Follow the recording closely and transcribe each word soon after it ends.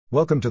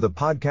Welcome to the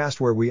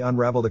podcast where we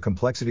unravel the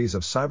complexities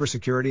of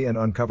cybersecurity and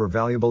uncover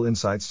valuable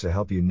insights to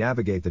help you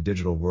navigate the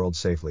digital world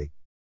safely.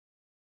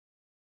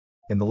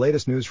 In the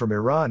latest news from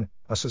Iran,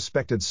 a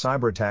suspected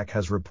cyber attack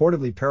has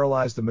reportedly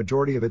paralyzed the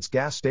majority of its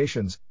gas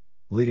stations,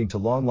 leading to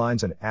long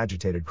lines and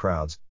agitated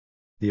crowds.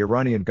 The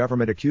Iranian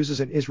government accuses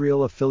an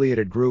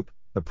Israel-affiliated group,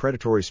 the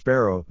Predatory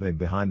Sparrow,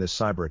 behind this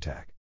cyber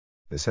attack.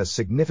 This has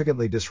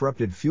significantly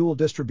disrupted fuel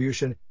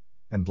distribution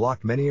and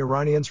blocked many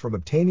Iranians from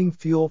obtaining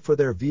fuel for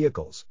their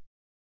vehicles.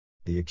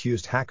 The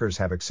accused hackers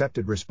have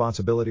accepted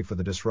responsibility for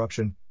the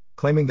disruption,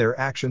 claiming their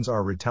actions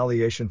are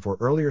retaliation for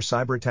earlier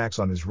cyber attacks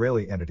on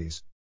Israeli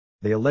entities.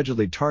 They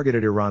allegedly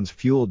targeted Iran's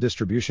fuel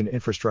distribution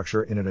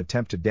infrastructure in an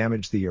attempt to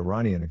damage the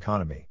Iranian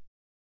economy.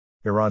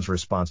 Iran's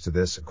response to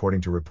this,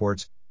 according to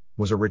reports,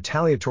 was a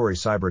retaliatory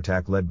cyber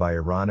attack led by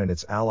Iran and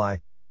its ally,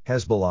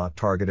 Hezbollah,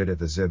 targeted at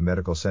the Ziv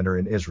Medical Center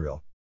in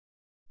Israel.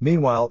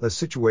 Meanwhile, the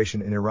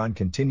situation in Iran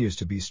continues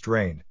to be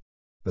strained.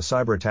 The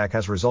cyber attack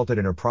has resulted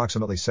in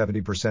approximately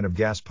 70% of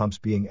gas pumps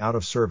being out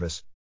of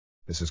service.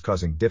 This is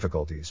causing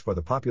difficulties for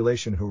the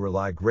population who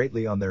rely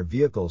greatly on their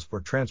vehicles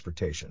for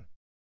transportation.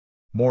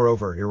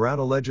 Moreover, Iran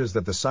alleges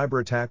that the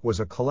cyber attack was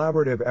a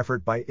collaborative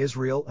effort by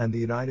Israel and the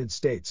United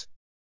States.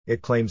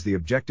 It claims the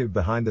objective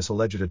behind this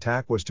alleged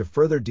attack was to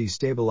further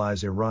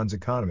destabilize Iran's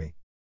economy.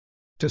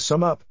 To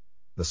sum up,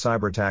 the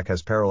cyber attack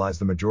has paralyzed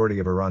the majority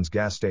of Iran's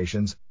gas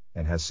stations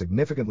and has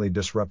significantly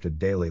disrupted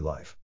daily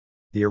life.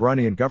 The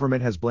Iranian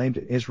government has blamed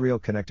an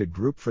Israel-connected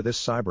group for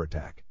this cyber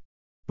attack.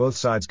 Both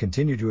sides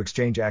continue to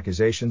exchange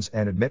accusations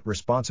and admit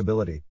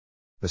responsibility.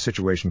 The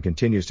situation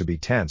continues to be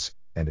tense,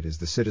 and it is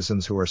the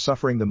citizens who are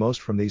suffering the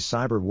most from these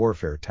cyber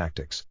warfare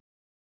tactics.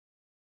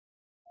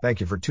 Thank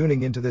you for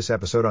tuning into this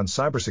episode on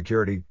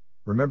cybersecurity.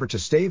 Remember to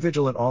stay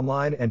vigilant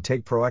online and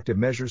take proactive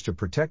measures to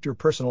protect your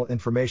personal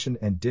information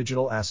and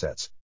digital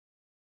assets.